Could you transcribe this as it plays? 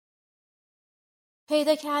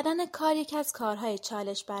پیدا کردن کار یکی از کارهای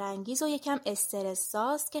چالش برانگیز و یکم استرس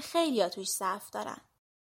ساز که خیلی‌ها توش ضعف دارن.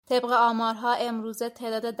 طبق آمارها امروزه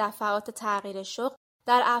تعداد دفعات تغییر شغل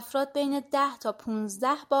در افراد بین 10 تا 15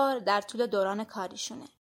 بار در طول دوران کاریشونه.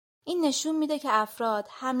 این نشون میده که افراد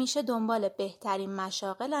همیشه دنبال بهترین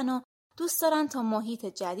مشاغلن و دوست دارن تا محیط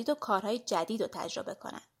جدید و کارهای جدید رو تجربه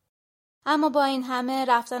کنن. اما با این همه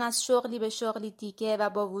رفتن از شغلی به شغلی دیگه و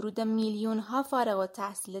با ورود میلیون‌ها فارغ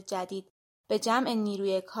التحصیل جدید به جمع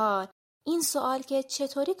نیروی کار، این سوال که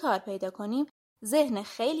چطوری کار پیدا کنیم ذهن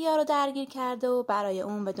خیلی‌ها رو درگیر کرده و برای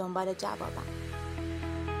اون به دنبال جوابن.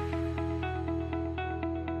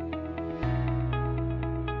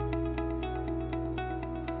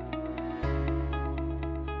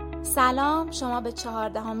 سلام، شما به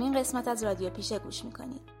 14مین قسمت از رادیو پیشه گوش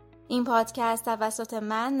میکنید. این پادکست توسط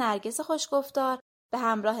من نرگس خوشگفتار به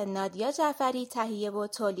همراه نادیا جعفری تهیه و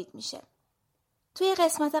تولید میشه. توی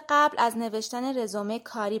قسمت قبل از نوشتن رزومه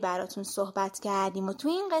کاری براتون صحبت کردیم و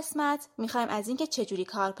توی این قسمت میخوایم از اینکه چجوری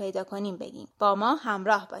کار پیدا کنیم بگیم. با ما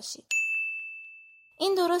همراه باشید.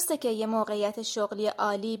 این درسته که یه موقعیت شغلی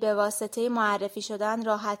عالی به واسطه معرفی شدن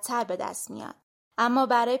راحت تر به دست میاد. اما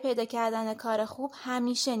برای پیدا کردن کار خوب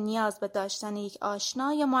همیشه نیاز به داشتن یک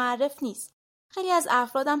آشنا یا معرف نیست. خیلی از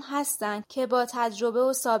افرادم هستن که با تجربه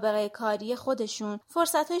و سابقه کاری خودشون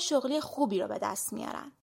فرصت‌های شغلی خوبی رو به دست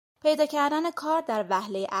میارن. پیدا کردن کار در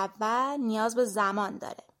وهله اول نیاز به زمان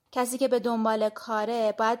داره. کسی که به دنبال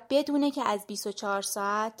کاره باید بدونه که از 24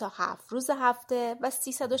 ساعت تا 7 روز هفته و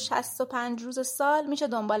 365 روز سال میشه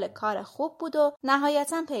دنبال کار خوب بود و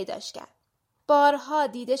نهایتاً پیداش کرد. بارها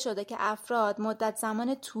دیده شده که افراد مدت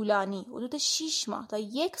زمان طولانی حدود 6 ماه تا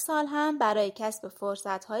 1 سال هم برای کسب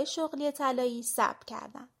فرصت‌های شغلی طلایی صبر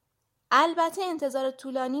کردن. البته انتظار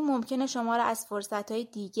طولانی ممکنه شما را از فرصت‌های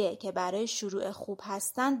دیگه که برای شروع خوب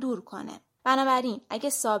هستن دور کنه. بنابراین اگه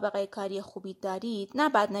سابقه کاری خوبی دارید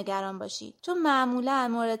نباید نگران باشید، چون معمولاً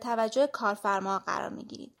مورد توجه کارفرما قرار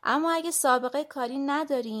میگیرید. اما اگه سابقه کاری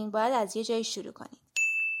ندارین باید از یه جایی شروع کنید.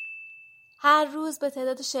 هر روز به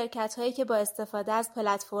تعداد شرکت‌هایی که با استفاده از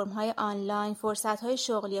پلتفرم‌های آنلاین فرصت‌های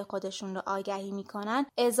شغلی خودشون رو آگهی می‌کنن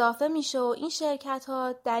اضافه میشه و این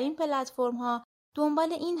شرکت‌ها در این پلتفرم‌ها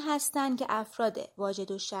دنبال این هستن که افراد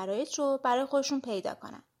واجد الشرایط رو برای خودشون پیدا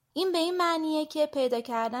کنن. این به این معنیه که پیدا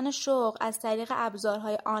کردن شغل از طریق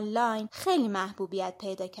ابزارهای آنلاین خیلی محبوبیت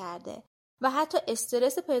پیدا کرده و حتی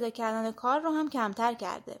استرس پیدا کردن کار رو هم کمتر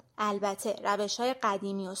کرده. البته روش‌های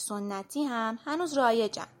قدیمی و سنتی هم هنوز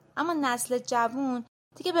رایجن، اما نسل جوون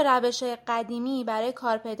دیگه به روش‌های قدیمی برای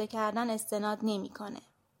کار پیدا کردن استناد نمی‌کنه.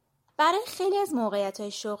 برای خیلی از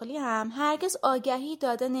موقعیت‌های شغلی هم هرگز آگهی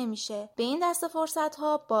داده نمیشه. به این دسته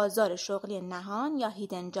فرصت‌ها بازار شغلی نهان یا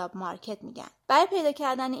هیدن جاب مارکت میگن. برای پیدا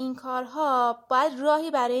کردن این کارها باید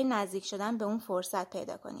راهی برای نزدیک شدن به اون فرصت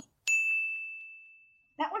پیدا کنید.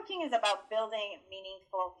 Networking is about building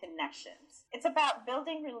meaningful connections. It's about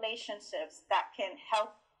building relationships that can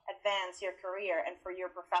help advance your career and for your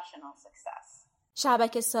professional success.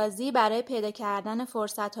 شبکه سازی برای پیدا کردن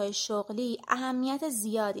فرصت‌های شغلی اهمیت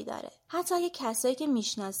زیادی داره. حتی اگه کسایی که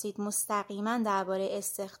میشناسید مستقیما درباره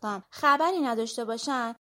استخدام خبری نداشته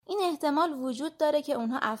باشن، این احتمال وجود داره که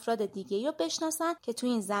اونها افراد دیگه‌ای رو بشناسن که تو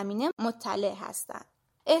این زمینه مطلع هستن.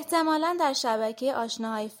 احتمالاً در شبکه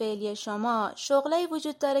آشناهای فعلی شما شغلایی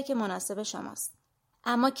وجود داره که مناسب شماست.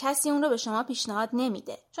 اما کسی اون رو به شما پیشنهاد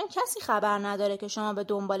نمیده، چون کسی خبر نداره که شما به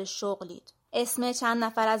دنبال شغلید. اسم چند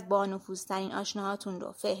نفر از بانفوذترین آشناهاتون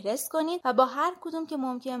رو فهرست کنید و با هر کدوم که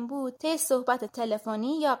ممکن بود طی صحبت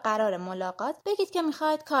تلفنی یا قرار ملاقات بگید که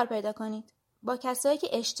میخواید کار پیدا کنید. با کسایی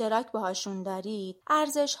که اشتراک باهاشون دارید،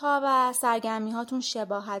 ارزش‌ها و سرگرمی‌هاتون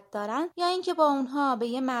شباهت دارن یا اینکه با اونها به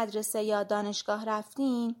یه مدرسه یا دانشگاه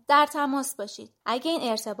رفتین، در تماس باشید. اگه این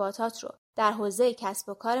ارتباطات رو در حوزه کسب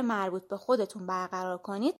و کار مربوط به خودتون برقرار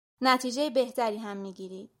کنید، نتیجه بهتری هم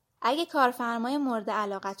میگیرید. اگه کارفرمای مورد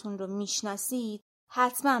علاقتون رو میشناسید،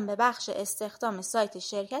 حتما به بخش استخدام سایت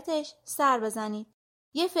شرکتش سر بزنید.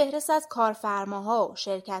 یه فهرست از کارفرماها و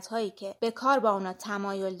شرکت‌هایی که به کار با اونا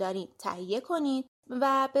تمایل دارید تهیه کنید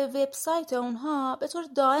و به وبسایت اونها به طور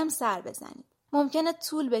دائم سر بزنید. ممکنه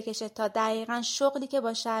طول بکشه تا دقیقاً شغلی که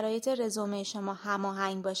با شرایط رزومه شما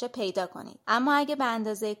هماهنگ باشه پیدا کنید. اما اگه به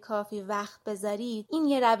اندازه کافی وقت بذارید، این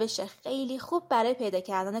یه روش خیلی خوب برای پیدا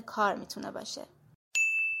کردن کار میتونه باشه.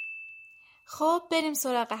 خب بریم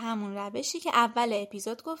سراغ همون روشی که اول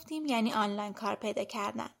اپیزود گفتیم، یعنی آنلاین کار پیدا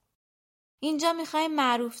کردن. اینجا میخوایم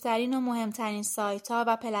معروفترین و مهمترین سایت‌ها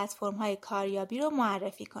و پلتفرم‌های کاریابی رو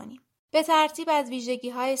معرفی کنیم. به ترتیب از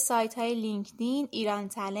ویژگی‌های سایت‌های لینکدین، ایران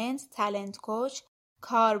تالنت، تالنت کوچ،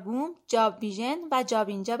 کاربوم، جاب ویژن و جاب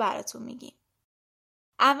اینجا براتون میگیم.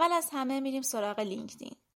 اول از همه میریم سراغ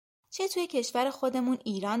لینکدین. چه توی کشور خودمون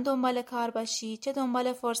ایران دنبال کار باشید، چه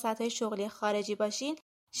دنبال فرصت‌های شغلی خارجی باشین،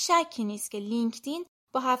 شکی نیست که لینکدین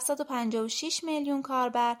با 756 میلیون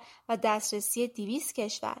کاربر و دسترسی 200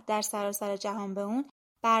 کشور در سراسر جهان به اون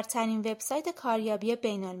برترین وبسایت کاریابی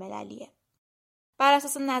بین‌المللیه. بر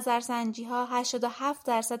اساس نظرسنجی‌ها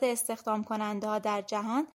 87% استخدام کننده‌ها در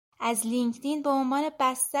جهان از لینکدین به عنوان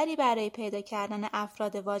بستری برای پیدا کردن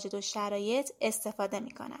افراد واجد الشرایط استفاده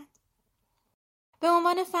می‌کنند. به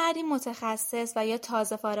عنوان فردی متخصص و یا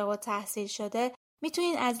تازه فارغ التحصیل شده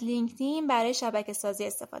میتونید از لینکدین برای شبکه‌سازی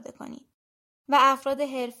استفاده کنید و افراد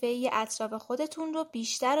حرفه‌ای اطراف خودتون رو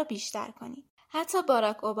بیشتر و بیشتر کنید. حتی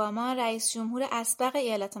باراک اوباما رئیس جمهور اسبق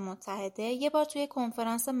ایالات متحده یه بار توی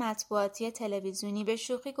کنفرانس مطبوعاتی تلویزیونی به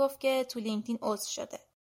شوخی گفت که تو لینکدین عضو شده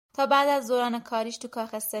تا بعد از دوران کاریش تو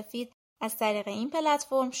کاخ سفید از طریق این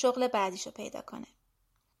پلتفرم شغل بعدیشو پیدا کنه.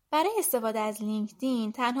 برای استفاده از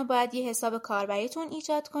لینکدین تنها باید یه حساب کاربریتون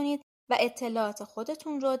ایجاد کنید و اطلاعات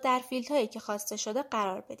خودتون رو در فیلدهایی که خواسته شده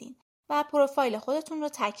قرار بدین و پروفایل خودتون رو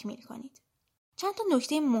تکمیل کنید. چند تا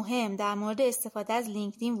نکته مهم در مورد استفاده از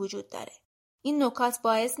لینکدین وجود داره. این نکات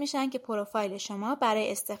باعث میشن که پروفایل شما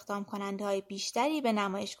برای استخدام کننده‌های بیشتری به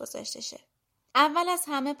نمایش گذاشته شه. اول از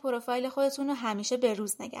همه پروفایل خودتون رو همیشه به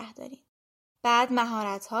روز نگه دارید. بعد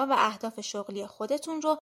مهارت‌ها و اهداف شغلی خودتون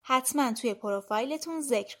رو حتما توی پروفایلتون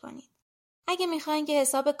ذکر کنید. اگه میخواین که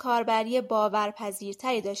حساب کاربری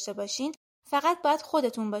باورپذیرتری داشته باشین، فقط باید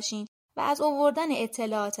خودتون باشین و از آوردن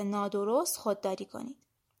اطلاعات نادرست خودداری کنید.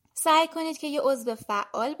 سعی کنید که یه عضو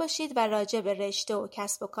فعال باشید و راجع به رشته و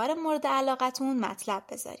کسب و کار مورد علاقتون مطلب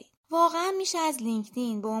بذارید. واقعا میشه از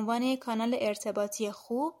لینکدین به عنوان کانال ارتباطی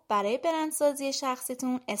خوب برای برندسازی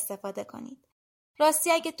شخصیتون استفاده کنید.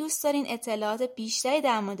 راستی اگه دوست دارین اطلاعات بیشتری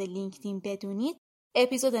در مورد لینکدین بدونید،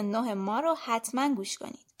 اپیزود 9 ما رو حتما گوش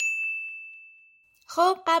کنید.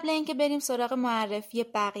 خب قبل اینکه بریم سراغ معرفی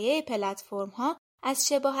بقیه پلتفرم ها، از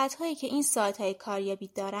شباهت هایی که این سایت های کاریابی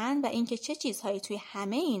دارن و اینکه چه چیزهایی توی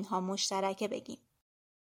همه اینها مشترکه بگیم.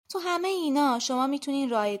 تو همه اینا شما میتونین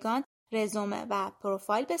رایگان رزومه و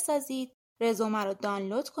پروفایل بسازید، رزومه رو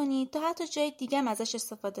دانلود کنید تا حتی جای دیگه هم ازش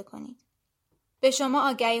استفاده کنید. به شما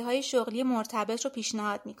آگهی های شغلی مرتبط رو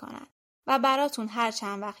پیشنهاد میکنن و براتون هر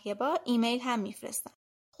چند وقت یه بار ایمیل هم میفرستن.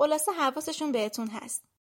 خلاصه حواسشون بهتون هست.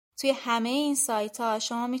 توی همه این سایت ها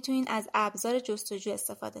شما میتونین از ابزار جستجو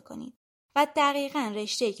استفاده کنید و دقیقاً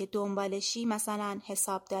رشته‌ای که دنبالشی، مثلا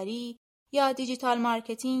حسابداری یا دیجیتال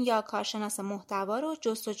مارکتینگ یا کارشناس محتوا رو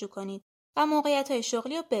جستجو کنید و موقعیت‌های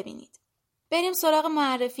شغلی رو ببینید. بریم سراغ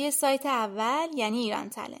معرفی سایت اول، یعنی ایران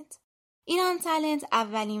تالنت. ایران تالنت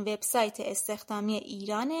اولین وبسایت استخدامی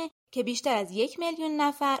ایرانه که بیشتر از 1 میلیون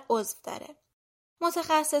نفر عضو داره.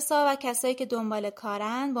 متخصصا و کسایی که دنبال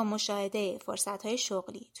کارن با مشاهده فرصت‌های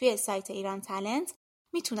شغلی توی سایت ایران تالنت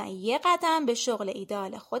میتونن یه قدم به شغل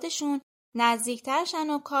ایدئال خودشون نزدیکتر شن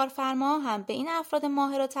و کارفرما هم به این افراد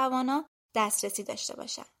ماهر و توانا دسترسی داشته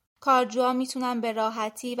باشن. کارجوها میتونن به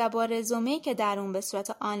راحتی و با رزومه‌ای که در اون به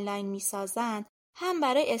صورت آنلاین میسازن هم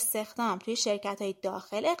برای استخدام توی شرکت‌های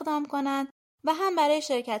داخل اقدام کنن و هم برای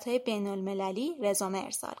شرکت‌های بین‌المللی رزومه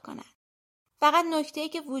ارسال کنن. فقط نکته‌ای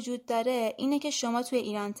که وجود داره اینه که شما توی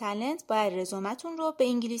ایران تالنت باید رزومتون رو به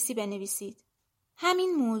انگلیسی بنویسید.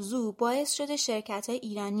 همین موضوع باعث شده شرکت‌های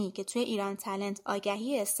ایرانی که توی ایران تالنت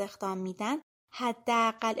آگهی استخدام میدن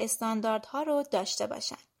حداقل استانداردها رو داشته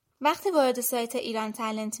باشن. وقتی وارد سایت ایران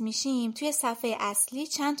تالنت میشیم توی صفحه اصلی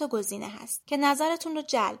چند تا گزینه هست که نظرتون رو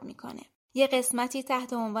جلب میکنه. یه قسمتی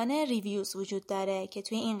تحت عنوان ریویوز وجود داره که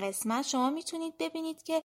توی این قسمت شما میتونید ببینید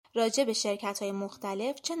که راجع به شرکت‌های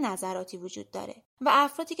مختلف چه نظراتی وجود داره و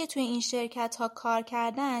افرادی که توی این شرکت‌ها کار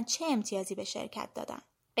کردن چه امتیازی به شرکت دادن.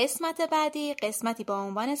 قسمت بعدی قسمتی با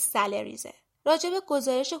عنوان سالریزه. راجع به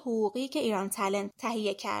گزارش حقوقی که ایران تالنت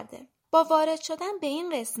تهیه کرده. با وارد شدن به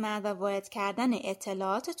این قسمت و وارد کردن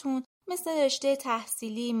اطلاعاتتون مثل رشته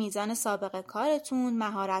تحصیلی، میزان سابقه کارتون،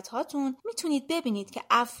 مهارت‌هاتون میتونید ببینید که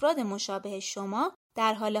افراد مشابه شما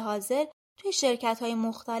در حال حاضر توی شرکت‌های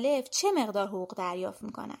مختلف چه مقدار حقوق دریافت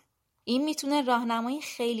میکنن. این میتونه راهنمایی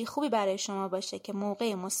خیلی خوبی برای شما باشه که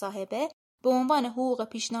موقع مصاحبه به عنوان حقوق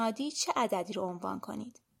پیشنهادی چه عددی رو عنوان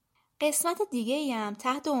کنید. قسمت دیگه‌ای هم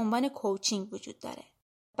تحت عنوان کوچینگ وجود داره.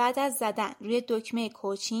 بعد از زدن روی دکمه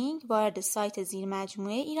کوچینگ وارد سایت زیر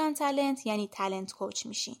مجموعه ایران تالنت یعنی تالنت کوچ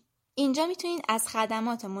میشین. اینجا میتونید از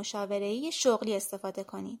خدمات مشاوره‌ای شغلی استفاده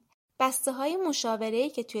کنید. بسته‌های مشاوره‌ای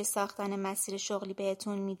که توی ساختن مسیر شغلی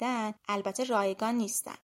بهتون میدن البته رایگان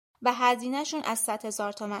نیستن و هزینه‌شون از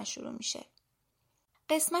 100,000 تومان شروع میشه.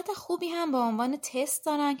 قسمت خوبی هم با عنوان تست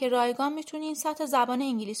دارن که رایگان میتونین سطح زبان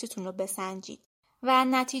انگلیسیتون رو بسنجید و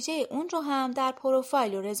نتیجه اون رو هم در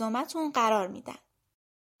پروفایل و رزومتون قرار میدن.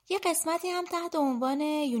 یه قسمتی هم تحت عنوان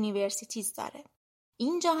یونیورسیتیز داره.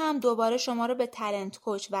 اینجا هم دوباره شما رو به تالنت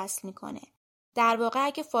کوچ وصل میکنه. در واقع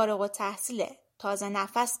اگه فارغ التحصیل تازه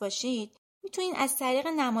نفس باشید، میتونید از طریق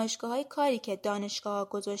نمایشگاه‌های کاری که دانشگاه‌ها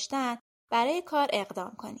گذاشتن برای کار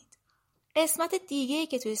اقدام کنید. قسمت دیگه‌ای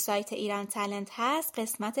که توی سایت ایران تالنت هست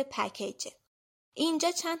قسمت پکیجه.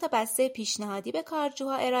 اینجا چند تا بسته پیشنهادی به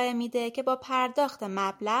کارجوها ارائه میده که با پرداخت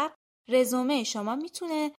مبلغ رزومه شما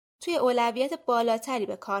میتونه توی اولویت بالاتری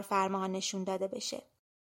به کارفرماها نشون داده بشه.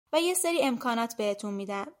 و یه سری امکانات بهتون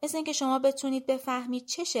میدم، مثل اینکه شما بتونید بفهمید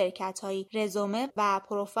چه شرکت‌هایی رزومه و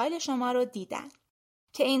پروفایل شما رو دیدن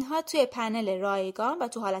که اینها توی پنل رایگان و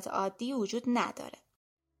تو حالت عادی وجود نداره.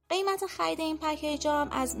 قیمت خرید این پکیج هم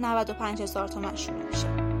از 95,000 تومان شروع میشه.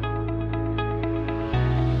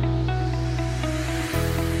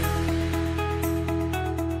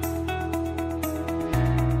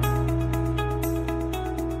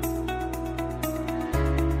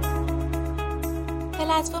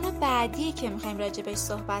 پلتفرم بعدی که میخوایم راجع بهش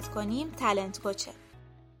صحبت کنیم تالنت کوچه.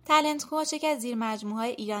 تالنت کوچ که از زیر مجموعه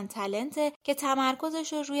ایران تالنت که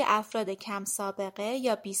تمرکزش رو روی افراد کم سابقه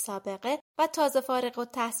یا بی سابقه و تازه فارغ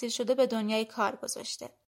التحصیل شده به دنیای کار گذاشته.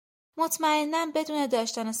 مطمئناً بدون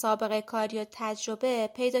داشتن سابقه کاری و تجربه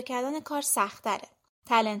پیدا کردن کار سخت‌تره.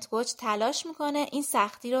 تالنت کوچ تلاش میکنه این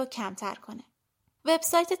سختی رو کمتر کنه.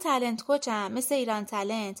 وبسایت تالنت کوچ هم مثل ایران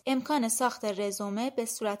تالنت امکان ساخت رزومه به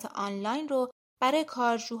صورت آنلاین رو برای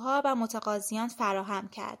کارجوها و متقاضیان فراهم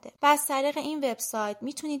کرده و از طریق این وبسایت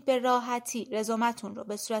میتونید به راحتی رزومتون رو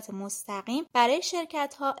به صورت مستقیم برای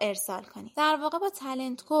شرکت‌ها ارسال کنید. در واقع با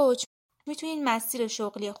تالنت کوچ میتونید مسیر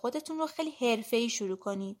شغلی خودتون رو خیلی حرفه‌ای شروع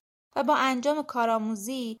کنید و با انجام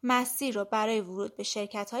کارآموزی مسیر رو برای ورود به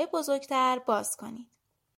شرکت‌های بزرگتر باز کنید.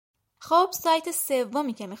 خب سایت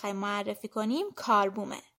سومی که میخوایم معرفی کنیم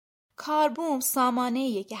کاربومه. کاربوم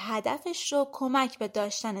سامانه‌ایه که هدفش رو کمک به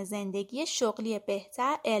داشتن زندگی شغلی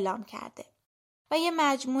بهتر اعلام کرده و یه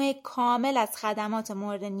مجموعه کامل از خدمات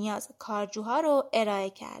مورد نیاز کارجوها رو ارائه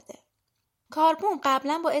کرده. کاربوم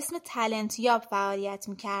قبلا با اسم تالنت یاب فعالیت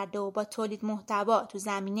می‌کرده و با تولید محتوا تو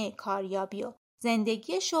زمینه کاریابی و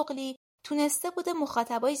زندگی شغلی تونسته بوده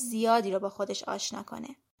مخاطبای زیادی رو با خودش آشنا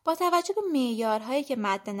کنه. با توجه به معیارهایی که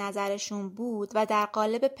مد نظرشون بود و در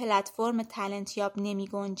قالب پلتفرم تالنت یاب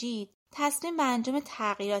نمی‌گنجید، تصمیم به انجام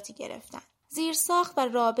تغییراتی گرفتن. زیرساخت و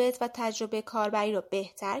رابط و تجربه کاربری رو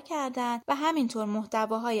بهتر کردن و همینطور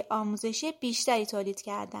محتواهای آموزشی بیشتری تولید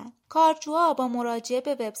کردن. کارجوها با مراجعه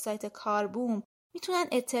به وبسایت کاربوم میتونن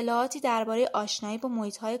اطلاعاتی درباره آشنایی با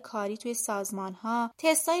محیط‌های کاری توی سازمان‌ها،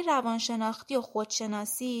 تست‌های روانشناختی و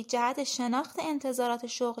خودشناسی جهت شناخت انتظارات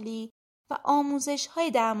شغلی و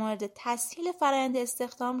آموزش‌های در مورد تسهیل فرآیند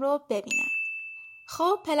استخدام رو ببینن.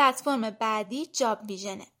 خب پلتفرم بعدی جاب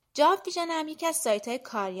ویژنه. جاب ویژن هم یکی از سایت‌های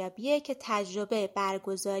کاریابیه که تجربه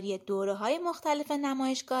برگزاری دوره‌های مختلف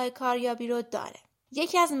نمایشگاه کاریابی رو داره.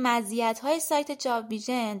 یکی از مزیت‌های سایت جاب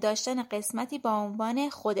ویژن داشتن قسمتی با عنوان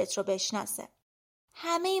خودت رو بشناسه.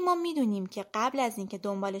 همه ما میدونیم که قبل از اینکه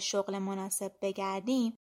دنبال شغل مناسب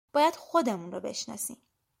بگردیم، باید خودمون رو بشناسیم.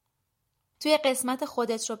 توی قسمت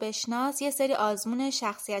خودت رو بشناس یه سری آزمون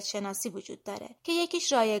شخصیت شناسی وجود داره که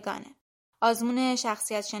یکیش رایگانه. آزمون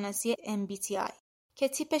شخصیت شناسی MBTI که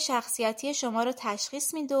تیپ شخصیتی شما رو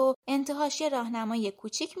تشخیص میده و انتهاش یه راهنمایی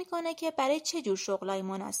کوچیک میکنه که برای چه جور شغلای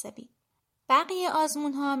مناسبی. بقیه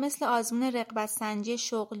آزمون‌ها مثل آزمون رغبت سنجی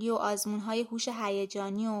شغلی و آزمون‌های هوش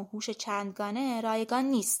هیجانی و هوش چندگانه رایگان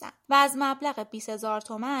نیستن و از مبلغ 20,000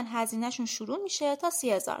 تومان هزینه‌شون شروع میشه تا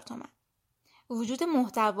 30,000 تومان. وجود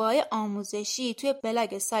محتوای آموزشی توی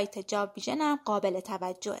بلاگ سایت جاب ویژن هم قابل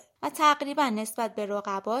توجهه و تقریبا نسبت به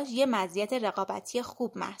رقباش یه مزیت رقابتی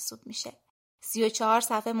خوب محسوب میشه. 34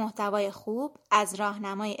 صفحه محتوای خوب از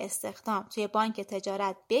راهنمای استخدام توی بانک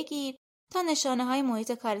تجارت بگیر تا نشانه‌های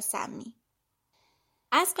محیط کار سمی.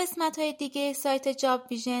 از قسمت‌های دیگه سایت جاب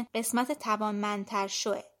ویژن قسمت توانمندتر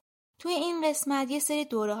شوه. توی این قسمت یه سری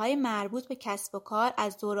دوره‌های مربوط به کسب و کار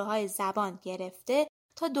از دوره‌های زبان گرفته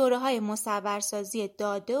تا دوره‌های مصورسازی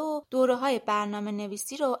داده و دوره‌های برنامه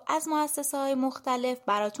نویسی رو از مؤسسه‌های مختلف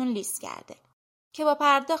براتون لیست کرده که با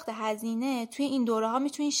پرداخت هزینه توی این دوره‌ها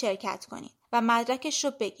میتونید شرکت کنید و مدرکش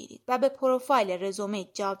رو بگیرید و به پروفایل رزومه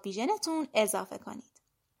جاب ویژنتون اضافه کنید.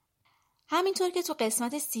 همینطور که تو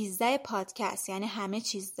قسمت 13 پادکست یعنی همه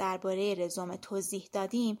چیز درباره رزومه توضیح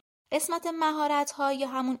دادیم، قسمت مهارت‌ها یا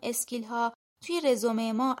همون اسکیل‌ها توی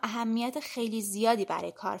رزومه ما اهمیت خیلی زیادی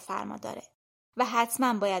برای کارفرما داره و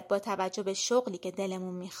حتما باید با توجه به شغلی که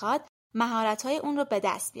دلمون میخواد مهارت‌های اون رو به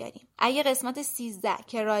دست بیاریم. اگه قسمت 13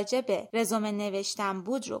 که راجع به رزومه نوشتن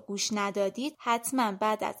بود رو گوش ندادید، حتما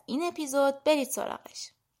بعد از این اپیزود برید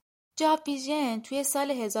سراغش. جاب ویژن توی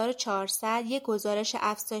سال 1400 یک گزارش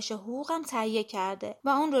افزایش حقوق هم تهیه کرده و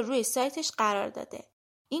اون رو روی سایتش قرار داده.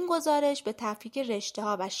 این گزارش به تفکیک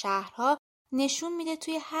رشته‌ها و شهرها نشون میده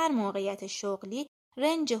توی هر موقعیت شغلی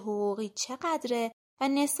رنج حقوقی چقدره و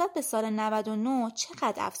نسبت به سال 99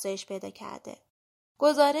 چقدر افزایش پیدا کرده.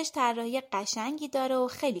 گزارش طراحی قشنگی داره و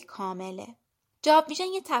خیلی کامله. جاب ویژن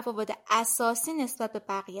یه تفاوت اساسی نسبت به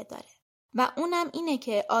بقیه داره و اونم اینه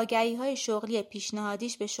که آگهی‌های شغلی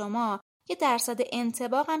پیشنهادیش به شما یه درصد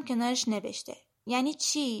انطباق هم کنارش نوشته. یعنی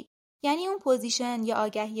چی؟ یعنی اون پوزیشن یا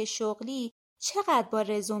آگهی شغلی چقدر با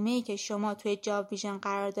رزومه‌ای که شما توی جاب ویژن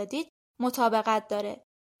قرار دادید مطابقت داره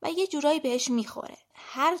و یه جورایی بهش میخوره.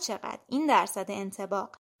 هر چقدر این درصد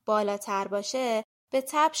انطباق بالاتر باشه به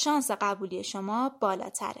تبع شانس قبولی شما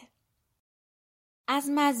بالاتره. از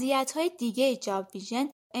مزیت‌های دیگه جاب ویژن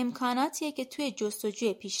امکاناتیه که توی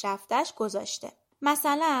جستجوی پیشرفتش گذاشته.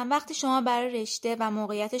 مثلا وقتی شما برای رشته و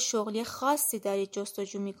موقعیت شغلی خاصی دارید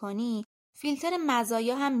جستجو میکنی، فیلتر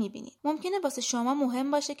مزایا هم میبینید. ممکنه واسه شما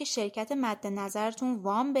مهم باشه که شرکت مد نظرتون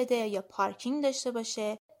وام بده یا پارکینگ داشته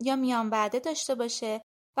باشه یا میان وعده داشته باشه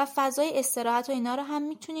و فضای استراحت و اینا رو هم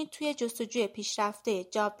میتونید توی جستجوی پیشرفته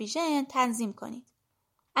جاب ویژن تنظیم کنید.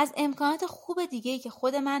 از امکانات خوب دیگه‌ای که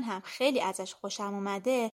خود من هم خیلی ازش خوشم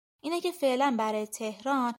اومده اینه که فعلا برای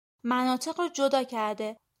تهران مناطق رو جدا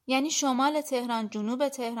کرده. یعنی شمال تهران، جنوب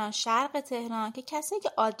تهران، شرق تهران که کسایی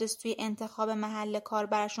که آدرس توی انتخاب محل کار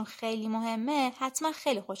براشون خیلی مهمه حتما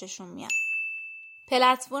خیلی خوششون میاد.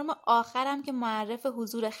 پلتفرم آخرم که معرف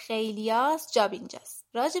حضور خیلیاست جاب اینجاست.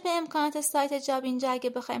 راجع به امکانات سایت جاب اینجا اگه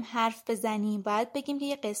بخوایم حرف بزنیم باید بگیم که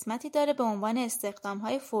یه قسمتی داره به عنوان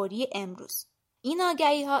استخدام‌های فوری امروز. این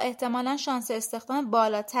آگهی‌ها احتمالاً شانس استخدام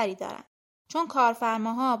بالاتری دارن چون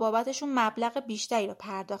کارفرماها بابتشون مبلغ بیشتری رو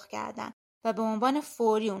پرداخت کردن و به عنوان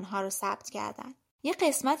فوری اونها رو ثبت کردن. یه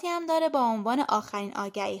قسمتی هم داره با عنوان آخرین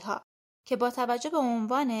آگهی‌ها که با توجه به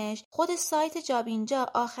عنوانش خود سایت جاب اینجا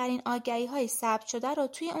آخرین آگهی‌های ثبت شده رو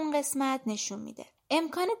توی اون قسمت نشون میده.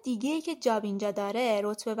 امکان دیگه‌ای که جاب اینجا داره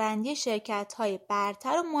رتبه بندی شرکت‌های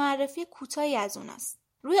برتر و معرفی کوتاهی از اوناست.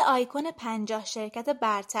 روی آیکون 50 شرکت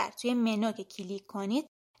برتر توی منو که کلیک کنید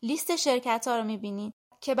لیست شرکت‌ها رو می‌بینید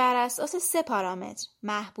که بر اساس 3 پارامتر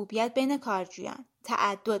محبوبیت بین کارجویان،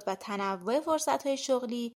 تعدد و تنوع فرصت‌های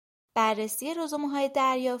شغلی، بررسی رزومه‌های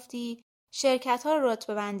دریافتی، شرکت‌ها رو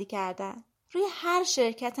رتبه بندی کردن. روی هر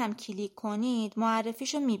شرکت هم کلیک کنید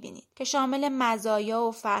معرفیشو می‌بینید که شامل مزایا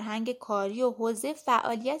و فرهنگ کاری و حوزه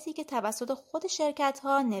فعالیتی که توسط خود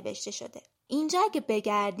شرکت‌ها نوشته شده. اینجا اگه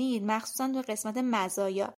بگردید مخصوصا تو قسمت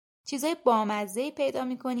مزایا چیزای بامزه‌ای پیدا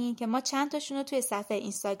می‌کنید که ما چند تاشون رو توی صفحه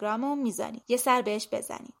اینستاگراممون می‌ذاریم. یه سر بهش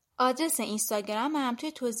بزنید. آدرس اینستاگرام هم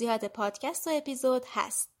توی توضیحات پادکست و اپیزود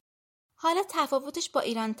هست. حالا تفاوتش با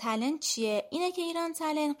ایران تالنت چیه؟ اینه که ایران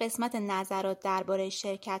تالنت قسمت نظرات درباره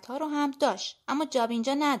شرکت‌ها رو هم داشت اما جاب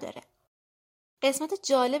اینجا نداره. قسمت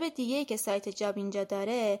جالب دیگه‌ای که سایت جاب اینجا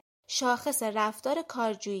داره شاخص رفتار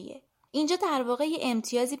کارجوییه. اینجا در واقع یه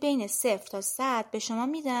امتیازی بین 0 تا 100 به شما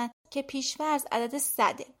میدن که پیش‌فرض عدد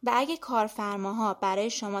 100 و اگه کارفرماها برای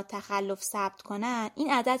شما تخلف ثبت کنن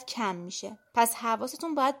این عدد کم میشه. پس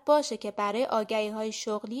حواستون باید باشه که برای آگهی‌های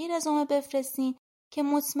شغلی رزومه بفرستین که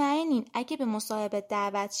مطمئنین اگه به مصاحبه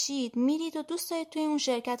دعوت شید میرید و دوست دارید توی اون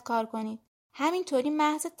شرکت کار کنید. همینطوری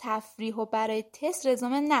محض تفریح و برای تست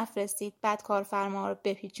رزومه نفرستید بعد کارفرما رو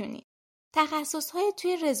بپیچونید. تخصص‌های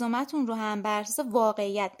توی رزومتون رو هم بر اساس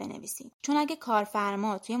واقعیت بنویسید. چون اگه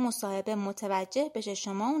کارفرما توی مصاحبه متوجه بشه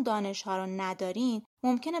شما اون دانش‌ها رو ندارین،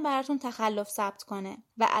 ممکنه براتون تخلف ثبت کنه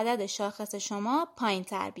و عدد شاخص شما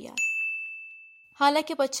پایین‌تر بیاد. حالا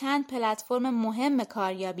که با چند پلتفرم مهم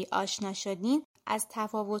کاریابی آشنا شدین، از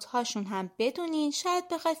تفاوت‌هاشون هم بدونین، شاید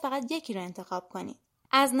بخواید فقط یکی رو انتخاب کنید.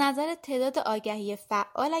 از نظر تعداد آگهی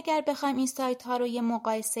فعال اگر بخوایم این سایت ها رو یه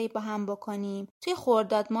مقایسه با هم بکنیم، توی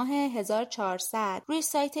خرداد ماه 1400 روی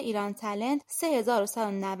سایت ایران تالنت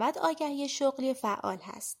 3190 آگهی شغلی فعال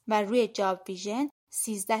هست و روی جاب ویژن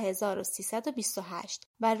 13328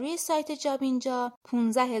 و روی سایت جاب اینجا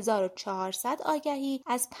 15400 آگهی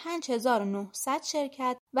از 5900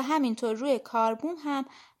 شرکت و همینطور روی کاربوم هم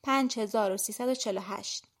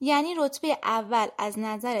 5348. یعنی رتبه اول از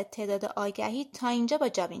نظر تعداد آگهی تا اینجا با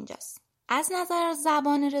جاب اینجاست. از نظر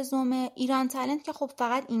زبان رزومه ایران تالنت که خب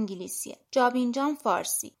فقط انگلیسیه، جاب اینجا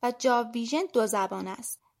فارسی و جاب ویژن 2 زبان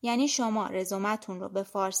است. یعنی شما رزومتون رو به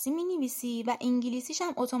فارسی می‌نویسی و انگلیسیش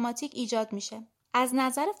هم اتوماتیک ایجاد میشه. از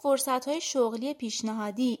نظر فرصت‌های شغلی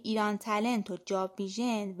پیشنهادی ایران تالنت و جاب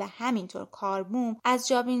ویژن و همینطور کاربوم از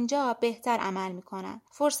جاب اینجا بهتر عمل میکنن.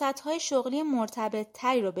 فرصت‌های شغلی مرتبط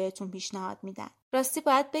تری رو بهتون پیشنهاد میدن. راستی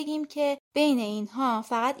باید بگیم که بین اینها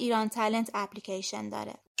فقط ایران تالنت اپلیکیشن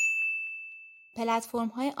داره.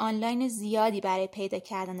 پلتفرم‌های آنلاین زیادی برای پیدا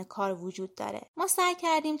کردن کار وجود داره. ما سعی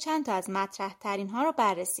کردیم چند تا از مطرح‌ترین ها رو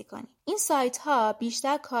بررسی کنیم. این سایت‌ها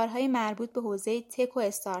بیشتر کارهای مربوط به حوزه تک و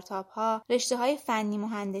استارتاپ‌ها، رشته‌های فنی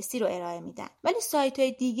مهندسی رو ارائه میدن. ولی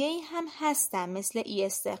سایت‌های دیگه‌ای هم هستن مثل ای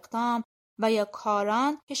استخدام و یا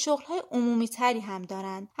کاران که شغل‌های عمومی تری هم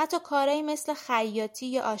دارن. حتی کارهایی مثل خیاطی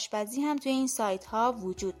یا آشپزی هم توی این سایت‌ها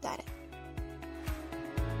وجود داره.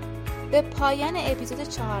 به پایان اپیزود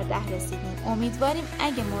 14 رسیدیم. امیدواریم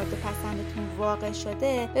اگه مورد پسندتون واقع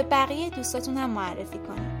شده به بقیه دوستاتون هم معرفی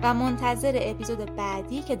کنید و منتظر اپیزود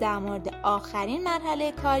بعدی که در مورد آخرین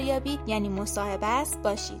مرحله کاریابی یعنی مصاحبه است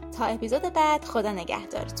باشید. تا اپیزود بعد، خدا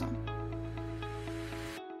نگهدارتون.